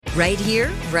Right here,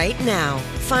 right now.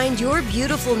 Find your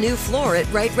beautiful new floor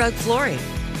at Right Rug Flooring.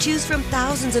 Choose from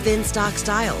thousands of in-stock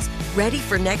styles, ready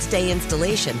for next day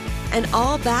installation, and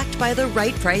all backed by the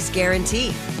right price guarantee.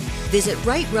 Visit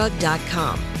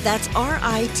rightrug.com. That's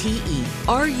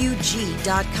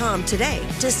RITERUG.com today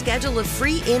to schedule a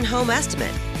free in-home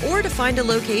estimate or to find a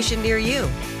location near you.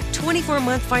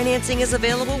 24-month financing is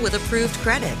available with approved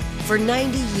credit. For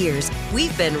 90 years,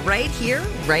 we've been right here,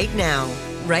 right now.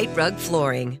 Right Rug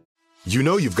Flooring. You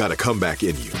know you've got a comeback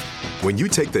in you. When you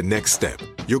take the next step,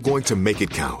 you're going to make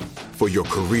it count. For your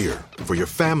career, for your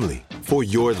family, for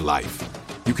your life.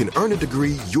 You can earn a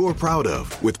degree you're proud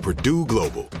of with Purdue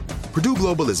Global. Purdue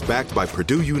Global is backed by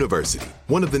Purdue University,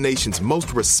 one of the nation's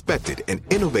most respected and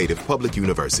innovative public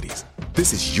universities.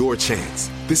 This is your chance.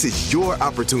 This is your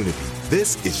opportunity.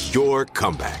 This is your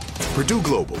comeback. Purdue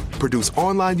Global, Purdue's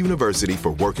online university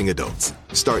for working adults.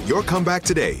 Start your comeback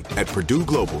today at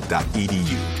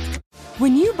purdueglobal.edu.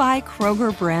 When you buy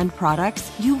Kroger brand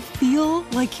products, you feel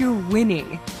like you're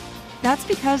winning. That's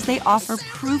because they offer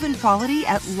proven quality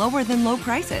at lower than low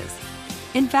prices.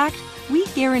 In fact, we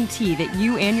guarantee that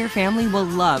you and your family will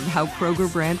love how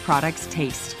Kroger brand products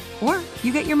taste, or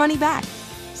you get your money back.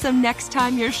 So next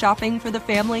time you're shopping for the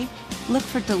family, look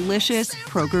for delicious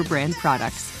Kroger brand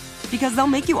products, because they'll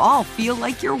make you all feel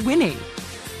like you're winning.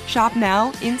 Shop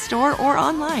now, in-store, or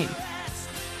online.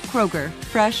 Kroger,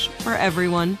 fresh for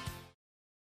everyone.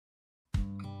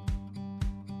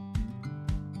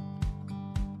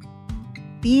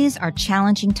 These are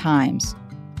challenging times,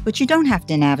 but you don't have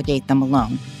to navigate them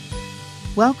alone.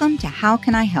 Welcome to How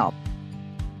Can I Help?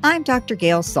 I'm Dr.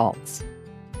 Gail Saltz.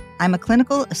 I'm a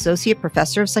clinical associate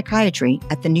professor of psychiatry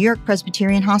at the New York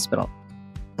Presbyterian Hospital,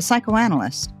 a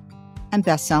psychoanalyst, and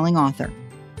best-selling author.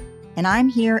 And I'm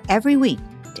here every week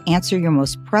to answer your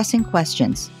most pressing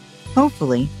questions,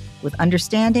 hopefully with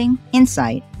understanding,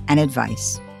 insight, and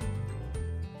advice.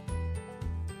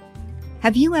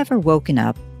 Have you ever woken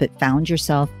up but found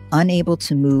yourself unable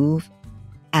to move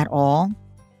at all,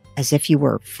 as if you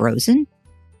were frozen?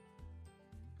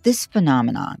 This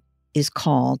phenomenon is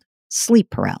called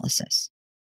sleep paralysis.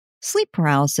 Sleep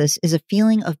paralysis is a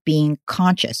feeling of being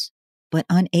conscious but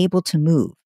unable to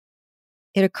move.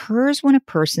 It occurs when a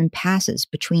person passes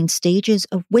between stages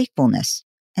of wakefulness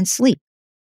and sleep.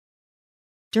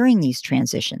 During these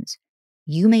transitions,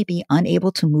 you may be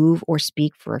unable to move or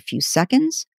speak for a few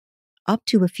seconds, up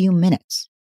to a few minutes.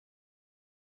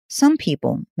 Some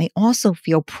people may also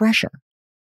feel pressure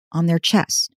on their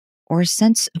chest or a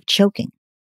sense of choking.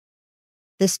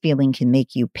 This feeling can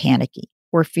make you panicky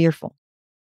or fearful.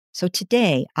 So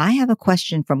today, I have a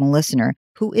question from a listener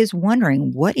who is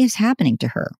wondering what is happening to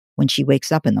her when she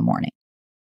wakes up in the morning.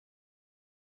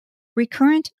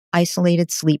 Recurrent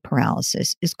isolated sleep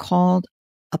paralysis is called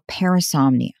a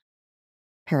parasomnia.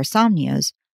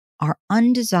 Parasomnias are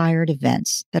undesired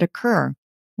events that occur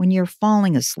when you're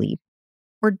falling asleep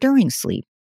or during sleep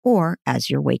or as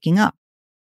you're waking up.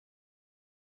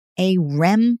 A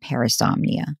REM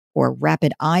parasomnia, or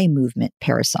rapid eye movement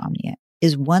parasomnia,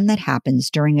 is one that happens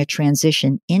during a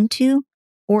transition into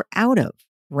or out of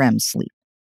REM sleep.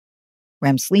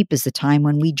 REM sleep is the time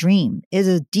when we dream, is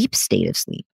a deep state of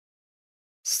sleep.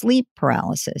 Sleep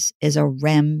paralysis is a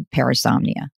REM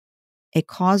parasomnia. It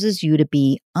causes you to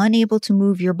be unable to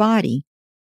move your body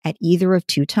at either of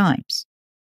two times,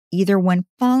 either when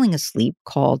falling asleep,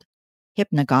 called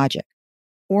hypnagogic,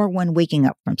 or when waking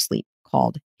up from sleep,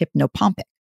 called hypnopompic.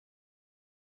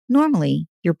 Normally,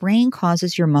 your brain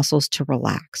causes your muscles to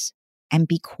relax and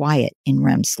be quiet in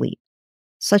REM sleep,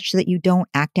 such that you don't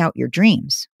act out your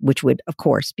dreams, which would, of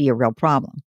course, be a real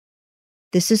problem.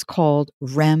 This is called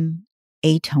REM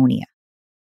atonia.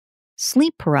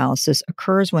 Sleep paralysis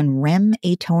occurs when REM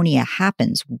atonia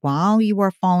happens while you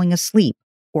are falling asleep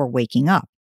or waking up.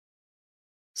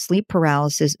 Sleep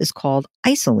paralysis is called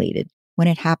isolated when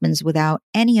it happens without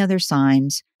any other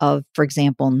signs of, for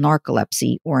example,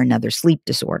 narcolepsy or another sleep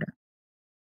disorder.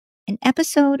 An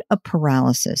episode of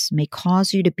paralysis may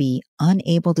cause you to be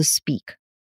unable to speak.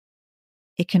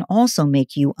 It can also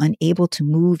make you unable to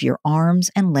move your arms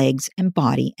and legs and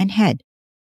body and head.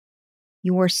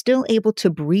 You are still able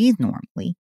to breathe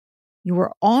normally. You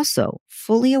are also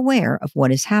fully aware of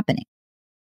what is happening.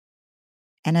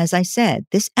 And as I said,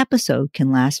 this episode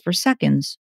can last for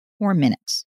seconds or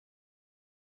minutes.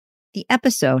 The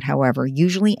episode, however,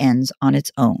 usually ends on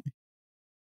its own.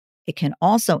 It can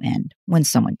also end when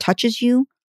someone touches you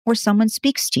or someone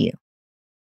speaks to you.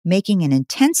 Making an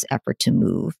intense effort to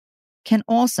move can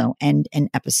also end an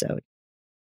episode.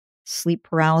 Sleep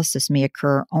paralysis may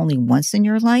occur only once in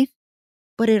your life,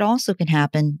 but it also can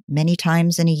happen many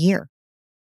times in a year.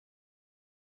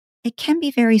 It can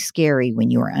be very scary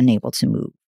when you are unable to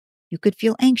move. You could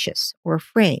feel anxious or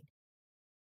afraid.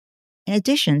 In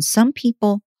addition, some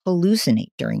people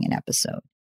hallucinate during an episode,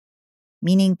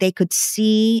 meaning they could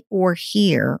see or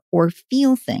hear or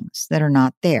feel things that are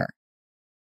not there.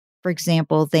 For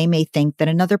example, they may think that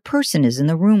another person is in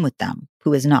the room with them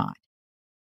who is not.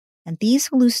 And these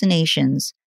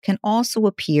hallucinations can also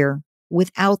appear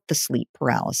without the sleep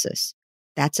paralysis.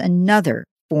 That's another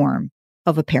form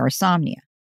of a parasomnia.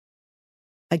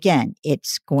 Again,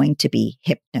 it's going to be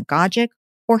hypnagogic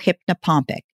or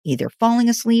hypnopompic, either falling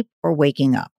asleep or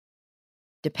waking up,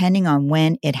 depending on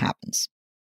when it happens.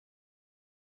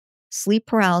 Sleep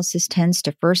paralysis tends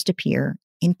to first appear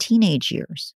in teenage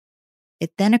years.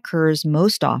 It then occurs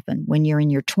most often when you're in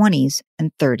your 20s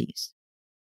and 30s.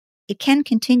 It can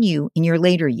continue in your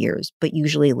later years, but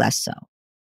usually less so.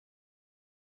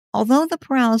 Although the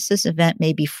paralysis event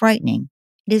may be frightening,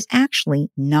 it is actually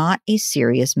not a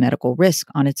serious medical risk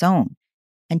on its own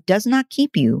and does not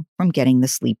keep you from getting the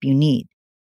sleep you need.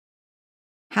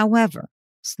 However,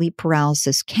 sleep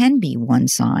paralysis can be one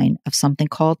sign of something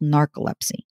called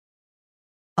narcolepsy.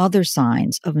 Other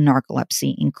signs of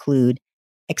narcolepsy include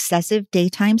excessive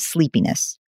daytime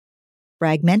sleepiness,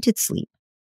 fragmented sleep,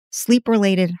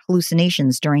 sleep-related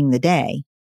hallucinations during the day,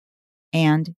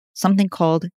 and something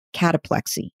called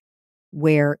cataplexy,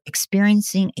 where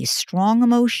experiencing a strong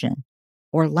emotion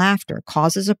or laughter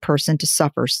causes a person to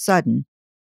suffer sudden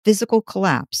physical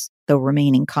collapse, though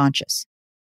remaining conscious.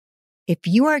 If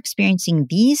you are experiencing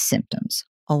these symptoms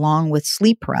along with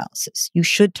sleep paralysis, you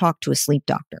should talk to a sleep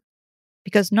doctor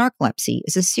because narcolepsy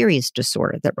is a serious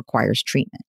disorder that requires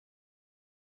treatment.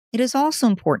 It is also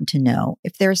important to know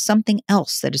if there is something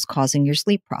else that is causing your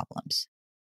sleep problems.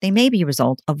 They may be a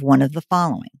result of one of the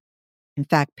following. In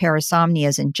fact,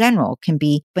 parasomnias in general can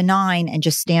be benign and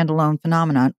just standalone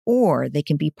phenomenon, or they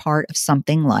can be part of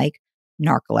something like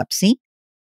narcolepsy,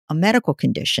 a medical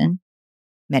condition,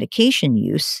 medication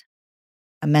use,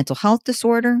 a mental health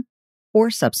disorder, or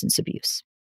substance abuse.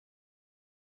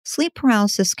 Sleep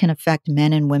paralysis can affect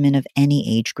men and women of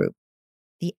any age group.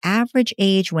 The average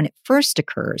age when it first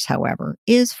occurs, however,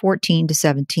 is 14 to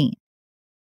 17.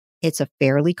 It's a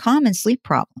fairly common sleep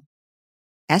problem.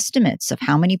 Estimates of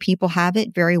how many people have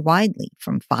it vary widely,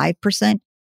 from 5%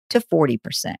 to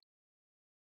 40%.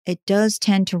 It does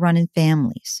tend to run in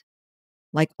families,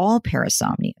 like all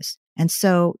parasomnias, and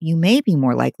so you may be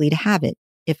more likely to have it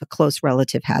if a close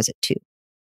relative has it too.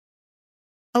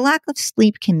 A lack of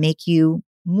sleep can make you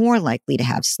more likely to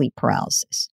have sleep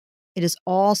paralysis. It is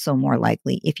also more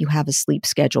likely if you have a sleep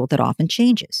schedule that often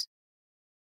changes.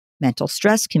 Mental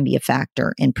stress can be a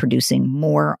factor in producing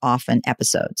more often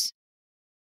episodes.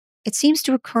 It seems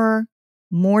to occur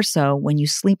more so when you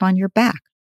sleep on your back.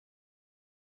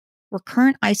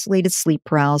 Recurrent isolated sleep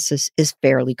paralysis is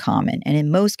fairly common, and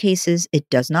in most cases, it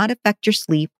does not affect your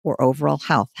sleep or overall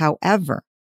health. However,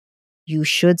 you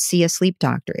should see a sleep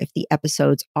doctor if the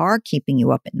episodes are keeping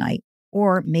you up at night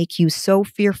or make you so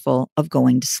fearful of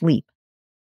going to sleep.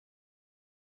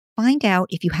 Find out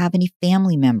if you have any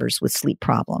family members with sleep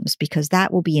problems, because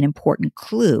that will be an important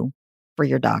clue for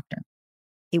your doctor.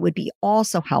 It would be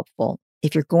also helpful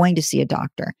if you're going to see a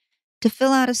doctor to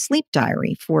fill out a sleep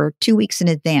diary for 2 weeks in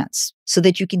advance so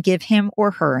that you can give him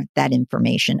or her that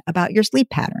information about your sleep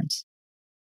patterns.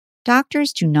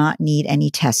 Doctors do not need any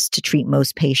tests to treat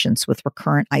most patients with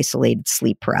recurrent isolated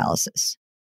sleep paralysis.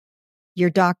 Your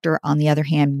doctor, on the other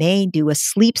hand, may do a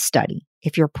sleep study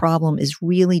if your problem is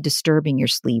really disturbing your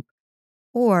sleep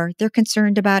or they're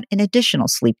concerned about an additional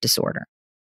sleep disorder.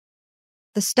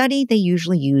 The study they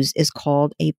usually use is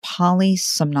called a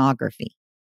polysomnography.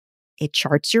 It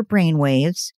charts your brain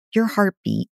waves, your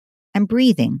heartbeat, and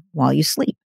breathing while you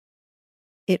sleep.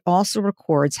 It also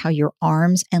records how your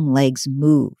arms and legs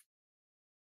move.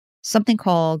 Something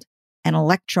called an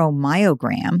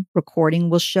electromyogram recording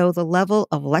will show the level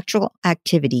of electrical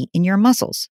activity in your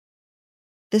muscles.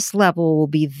 This level will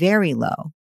be very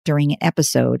low during an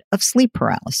episode of sleep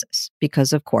paralysis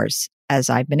because, of course, as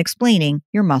I've been explaining,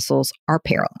 your muscles are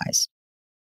paralyzed.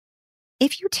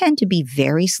 If you tend to be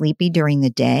very sleepy during the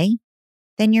day,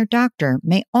 then your doctor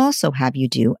may also have you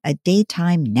do a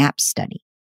daytime nap study.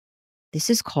 This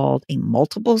is called a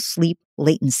multiple sleep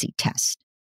latency test,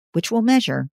 which will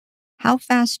measure how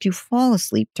fast you fall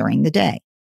asleep during the day.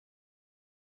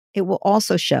 It will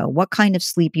also show what kind of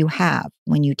sleep you have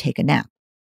when you take a nap.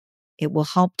 It will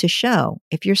help to show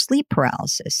if your sleep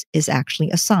paralysis is actually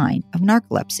a sign of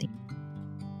narcolepsy.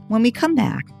 When we come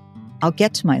back, I'll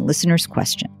get to my listener's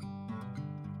question.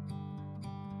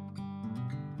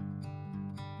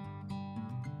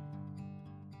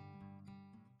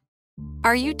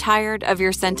 Are you tired of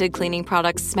your scented cleaning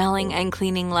products smelling and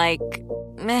cleaning like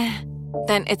meh?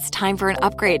 Then it's time for an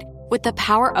upgrade with the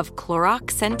power of Clorox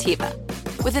Scentiva.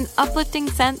 With an uplifting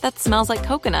scent that smells like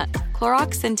coconut,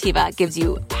 Clorox Scentiva gives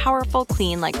you powerful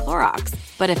clean like Clorox,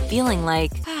 but a feeling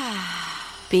like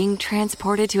being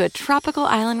transported to a tropical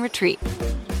island retreat.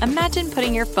 Imagine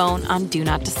putting your phone on Do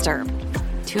Not Disturb,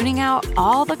 tuning out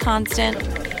all the constant,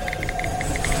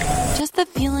 just the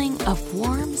feeling of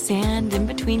warm sand in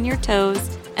between your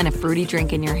toes and a fruity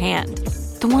drink in your hand.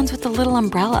 The ones with the little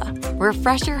umbrella.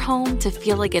 Refresh your home to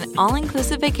feel like an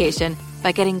all-inclusive vacation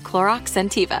by getting Clorox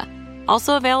Scentiva.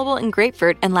 Also available in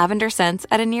grapefruit and lavender scents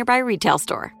at a nearby retail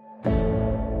store.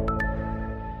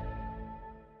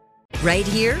 Right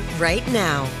here, right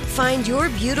now. Find your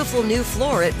beautiful new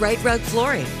floor at Right Rug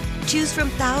Flooring. Choose from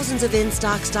thousands of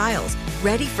in-stock styles,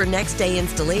 ready for next day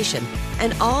installation,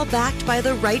 and all backed by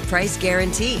the right price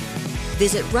guarantee.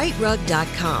 Visit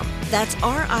rightrug.com. That's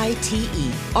RITERUG.com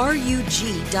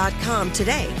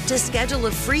today to schedule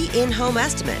a free in-home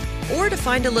estimate or to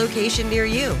find a location near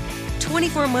you.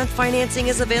 24-month financing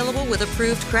is available with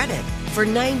approved credit. For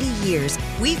 90 years,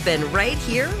 we've been right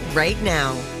here, right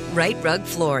now. Right Rug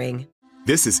Flooring.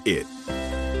 This is it.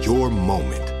 Your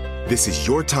moment. This is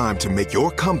your time to make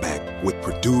your comeback with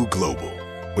Purdue Global.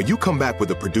 When you come back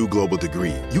with a Purdue Global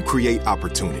degree, you create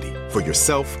opportunity for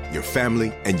yourself, your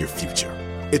family, and your future.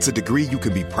 It's a degree you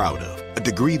can be proud of, a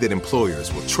degree that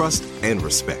employers will trust and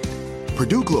respect.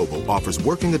 Purdue Global offers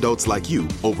working adults like you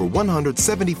over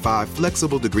 175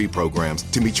 flexible degree programs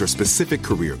to meet your specific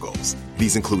career goals.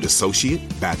 These include associate,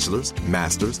 bachelor's,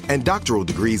 master's, and doctoral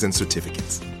degrees and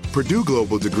certificates. Purdue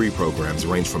Global degree programs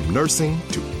range from nursing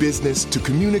to business to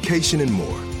communication and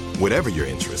more. Whatever your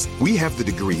interest, we have the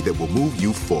degree that will move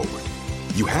you forward.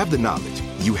 You have the knowledge,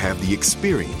 you have the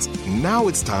experience. Now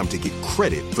it's time to get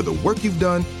credit for the work you've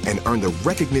done and earn the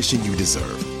recognition you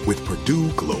deserve with Purdue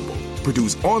Global,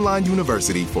 Purdue's online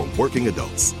university for working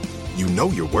adults. You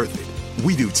know you're worth it.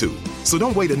 We do too. So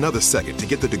don't wait another second to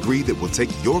get the degree that will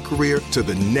take your career to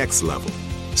the next level.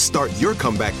 Start your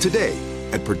comeback today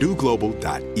at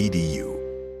purdueglobal.edu.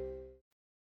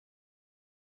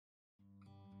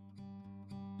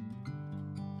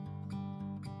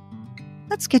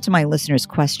 Let's get to my listener's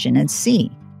question and see,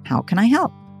 how can I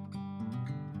help?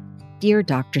 Dear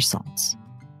Dr. Saltz,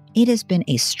 it has been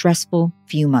a stressful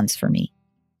few months for me.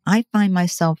 I find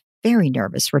myself very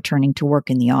nervous returning to work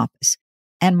in the office,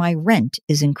 and my rent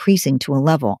is increasing to a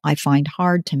level I find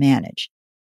hard to manage.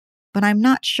 But I'm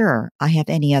not sure I have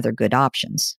any other good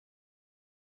options.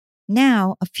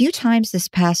 Now, a few times this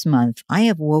past month, I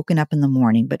have woken up in the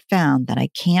morning but found that I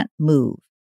can't move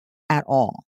at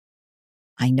all.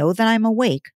 I know that I'm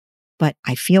awake, but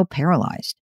I feel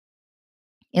paralyzed.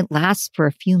 It lasts for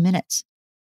a few minutes,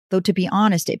 though to be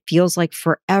honest, it feels like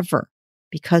forever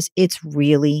because it's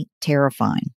really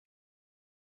terrifying.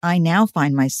 I now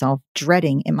find myself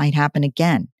dreading it might happen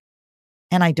again,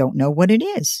 and I don't know what it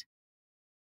is.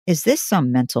 Is this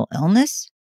some mental illness?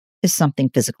 Is something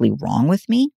physically wrong with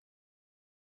me?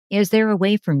 Is there a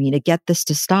way for me to get this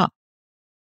to stop?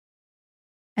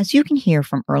 As you can hear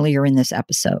from earlier in this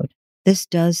episode, this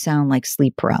does sound like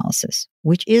sleep paralysis,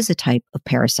 which is a type of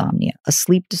parasomnia, a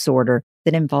sleep disorder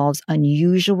that involves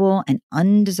unusual and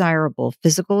undesirable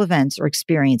physical events or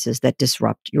experiences that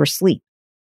disrupt your sleep.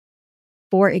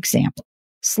 For example,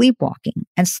 sleepwalking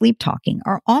and sleep talking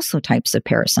are also types of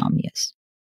parasomnias.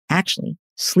 Actually,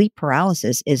 sleep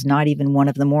paralysis is not even one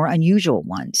of the more unusual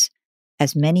ones.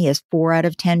 As many as 4 out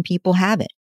of 10 people have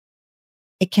it.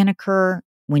 It can occur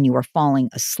when you are falling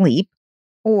asleep,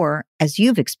 or as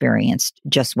you've experienced,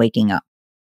 just waking up.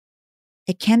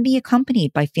 It can be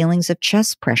accompanied by feelings of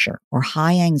chest pressure or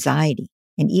high anxiety,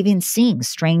 and even seeing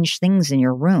strange things in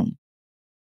your room.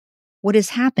 What is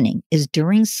happening is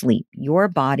during sleep, your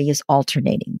body is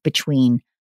alternating between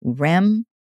REM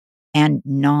and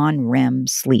non-REM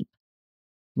sleep.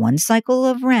 One cycle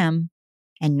of REM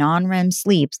and non-REM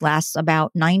sleep lasts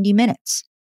about 90 minutes.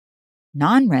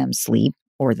 Non-REM sleep,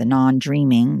 or the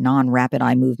non-dreaming, non-rapid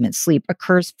eye movement sleep,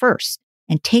 occurs first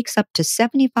and takes up to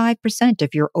 75%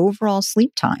 of your overall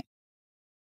sleep time.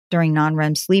 During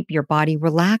non-REM sleep, your body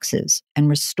relaxes and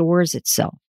restores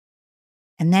itself.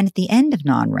 And then at the end of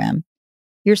non-REM,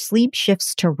 your sleep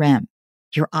shifts to REM.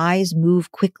 Your eyes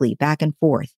move quickly back and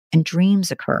forth, and dreams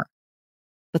occur.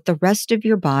 But the rest of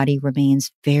your body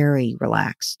remains very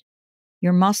relaxed.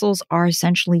 Your muscles are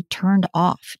essentially turned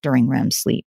off during REM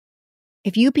sleep.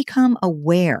 If you become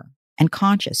aware and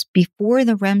conscious before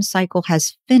the REM cycle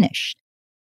has finished,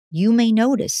 you may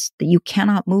notice that you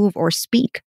cannot move or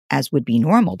speak, as would be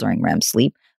normal during REM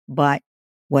sleep, but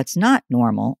what's not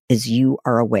normal is you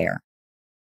are aware.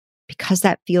 because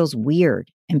that feels weird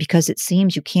and because it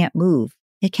seems you can't move,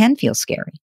 it can feel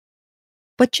scary.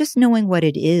 But just knowing what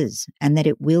it is and that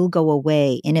it will go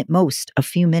away in at most a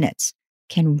few minutes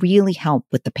can really help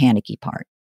with the panicky part.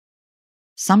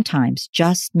 Sometimes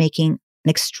just making an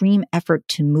extreme effort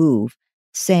to move,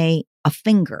 say a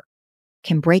finger,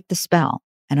 can break the spell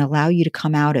and allow you to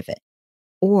come out of it.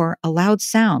 Or a loud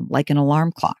sound like an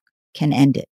alarm clock can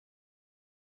end it.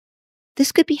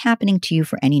 This could be happening to you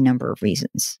for any number of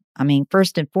reasons. I mean,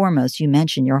 first and foremost, you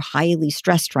mentioned you're highly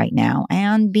stressed right now,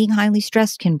 and being highly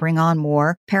stressed can bring on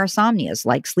more parasomnias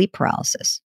like sleep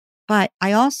paralysis. But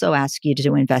I also ask you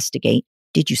to investigate,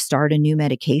 did you start a new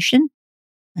medication?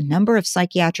 A number of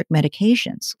psychiatric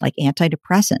medications like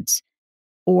antidepressants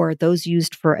or those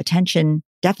used for attention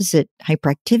deficit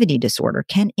hyperactivity disorder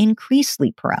can increase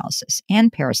sleep paralysis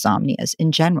and parasomnias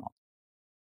in general.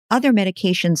 Other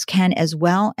medications can as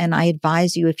well, and I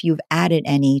advise you, if you've added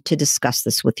any, to discuss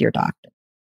this with your doctor.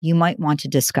 You might want to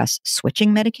discuss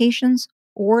switching medications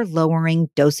or lowering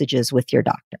dosages with your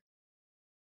doctor.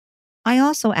 I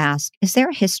also ask, is there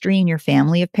a history in your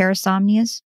family of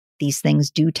parasomnias? These things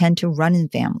do tend to run in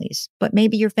families, but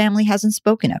maybe your family hasn't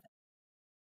spoken of it.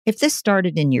 If this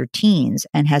started in your teens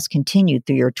and has continued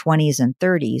through your 20s and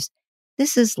 30s,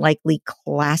 this is likely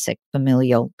classic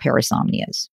familial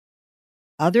parasomnias.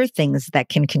 Other things that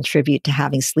can contribute to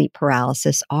having sleep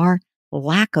paralysis are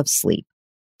lack of sleep.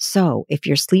 So if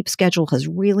your sleep schedule has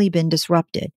really been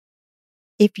disrupted,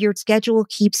 if your schedule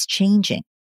keeps changing,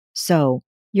 so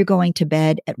you're going to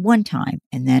bed at one time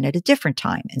and then at a different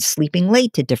time and sleeping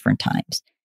late at different times,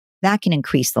 that can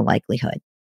increase the likelihood.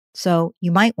 So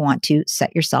you might want to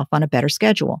set yourself on a better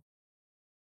schedule.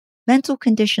 Mental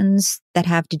conditions that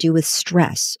have to do with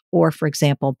stress or, for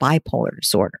example, bipolar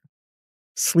disorder,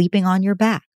 sleeping on your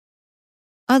back,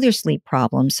 other sleep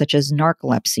problems such as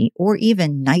narcolepsy or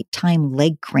even nighttime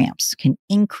leg cramps can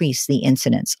increase the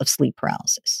incidence of sleep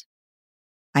paralysis.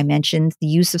 I mentioned the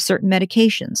use of certain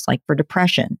medications like for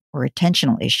depression or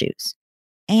attentional issues,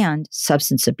 and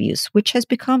substance abuse, which has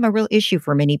become a real issue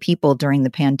for many people during the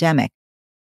pandemic.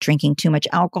 Drinking too much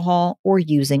alcohol or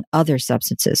using other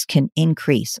substances can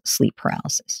increase sleep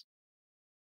paralysis.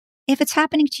 If it's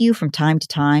happening to you from time to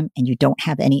time and you don't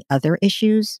have any other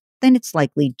issues, then it's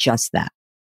likely just that.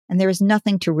 And there is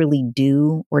nothing to really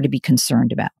do or to be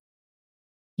concerned about.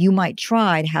 You might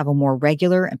try to have a more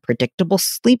regular and predictable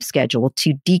sleep schedule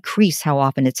to decrease how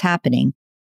often it's happening.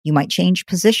 You might change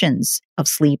positions of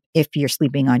sleep if you're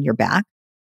sleeping on your back,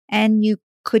 and you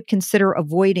could consider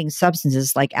avoiding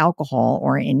substances like alcohol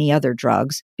or any other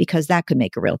drugs because that could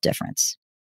make a real difference.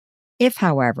 If,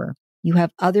 however, you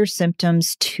have other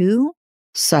symptoms too,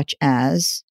 such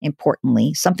as,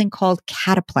 importantly, something called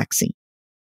cataplexy,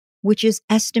 which is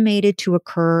estimated to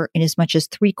occur in as much as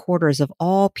 3/4 of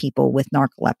all people with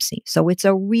narcolepsy. So it's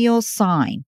a real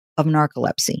sign of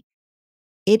narcolepsy.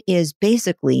 It is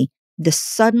basically the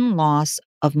sudden loss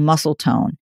of muscle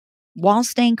tone while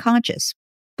staying conscious,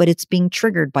 but it's being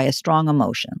triggered by a strong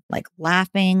emotion like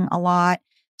laughing a lot,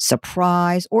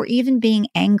 surprise, or even being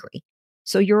angry.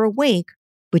 So you're awake,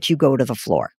 but you go to the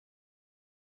floor.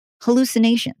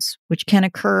 Hallucinations, which can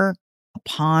occur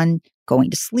upon going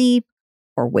to sleep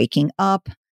or waking up,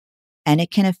 and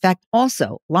it can affect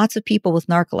also lots of people with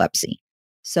narcolepsy.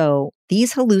 So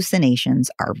these hallucinations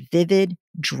are vivid,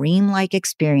 dreamlike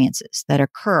experiences that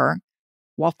occur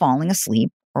while falling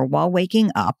asleep or while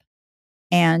waking up,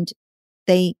 and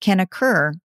they can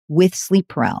occur with sleep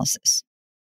paralysis.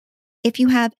 If you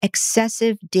have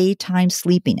excessive daytime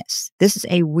sleepiness, this is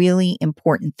a really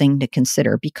important thing to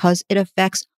consider because it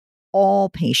affects all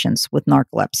patients with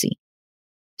narcolepsy.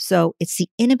 So it's the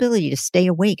inability to stay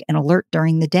awake and alert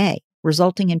during the day,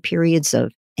 resulting in periods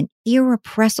of an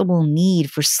irrepressible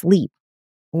need for sleep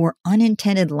or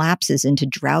unintended lapses into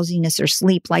drowsiness or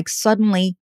sleep, like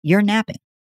suddenly you're napping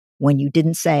when you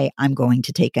didn't say, I'm going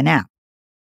to take a nap.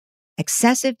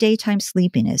 Excessive daytime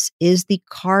sleepiness is the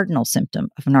cardinal symptom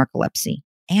of narcolepsy,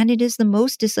 and it is the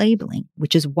most disabling,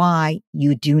 which is why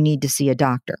you do need to see a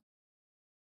doctor.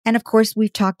 And of course,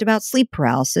 we've talked about sleep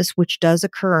paralysis, which does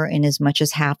occur in as much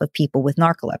as half of people with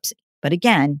narcolepsy. But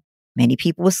again, many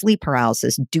people with sleep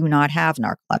paralysis do not have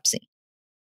narcolepsy.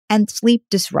 And sleep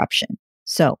disruption.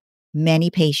 So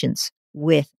many patients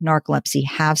with narcolepsy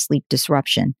have sleep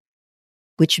disruption,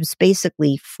 which is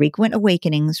basically frequent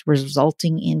awakenings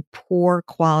resulting in poor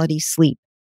quality sleep,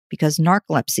 because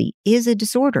narcolepsy is a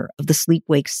disorder of the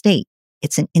sleep-wake state.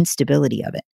 It's an instability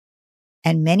of it.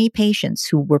 And many patients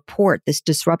who report this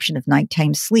disruption of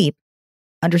nighttime sleep,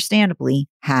 understandably,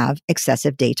 have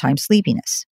excessive daytime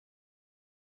sleepiness.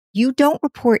 You don't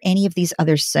report any of these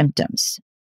other symptoms.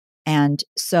 And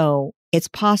so it's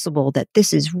possible that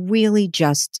this is really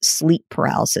just sleep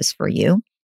paralysis for you.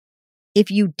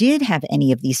 If you did have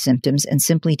any of these symptoms and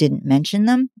simply didn't mention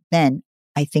them, then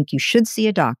I think you should see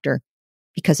a doctor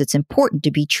because it's important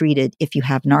to be treated if you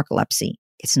have narcolepsy.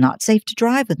 It's not safe to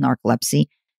drive with narcolepsy,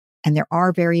 and there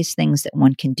are various things that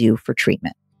one can do for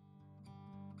treatment.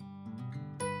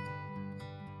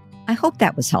 I hope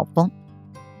that was helpful.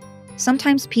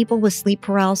 Sometimes people with sleep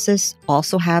paralysis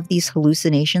also have these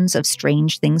hallucinations of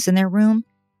strange things in their room.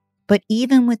 But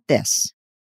even with this,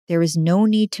 there is no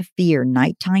need to fear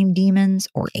nighttime demons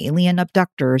or alien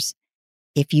abductors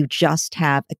if you just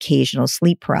have occasional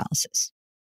sleep paralysis.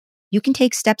 You can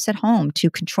take steps at home to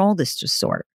control this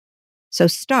disorder. So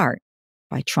start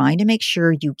by trying to make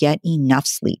sure you get enough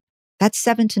sleep. That's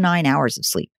 7 to 9 hours of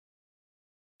sleep.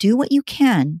 Do what you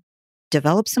can.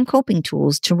 Develop some coping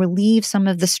tools to relieve some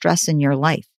of the stress in your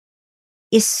life,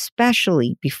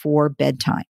 especially before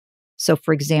bedtime. So,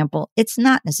 for example, it's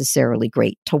not necessarily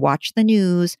great to watch the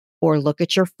news or look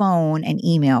at your phone and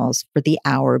emails for the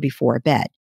hour before bed.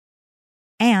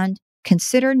 And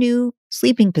consider new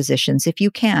sleeping positions if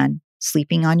you can.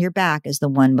 Sleeping on your back is the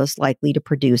one most likely to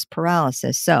produce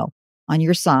paralysis, so on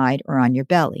your side or on your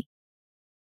belly.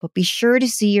 But be sure to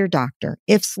see your doctor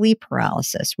if sleep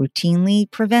paralysis routinely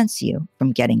prevents you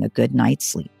from getting a good night's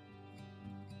sleep.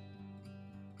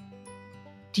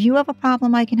 Do you have a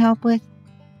problem I can help with?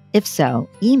 If so,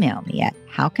 email me at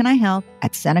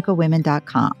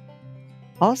howcanihelp@senecawomen.com.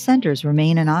 All senders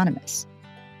remain anonymous.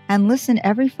 And listen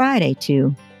every Friday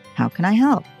to How Can I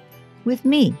Help? With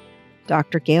me,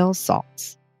 Dr. Gail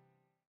Saltz.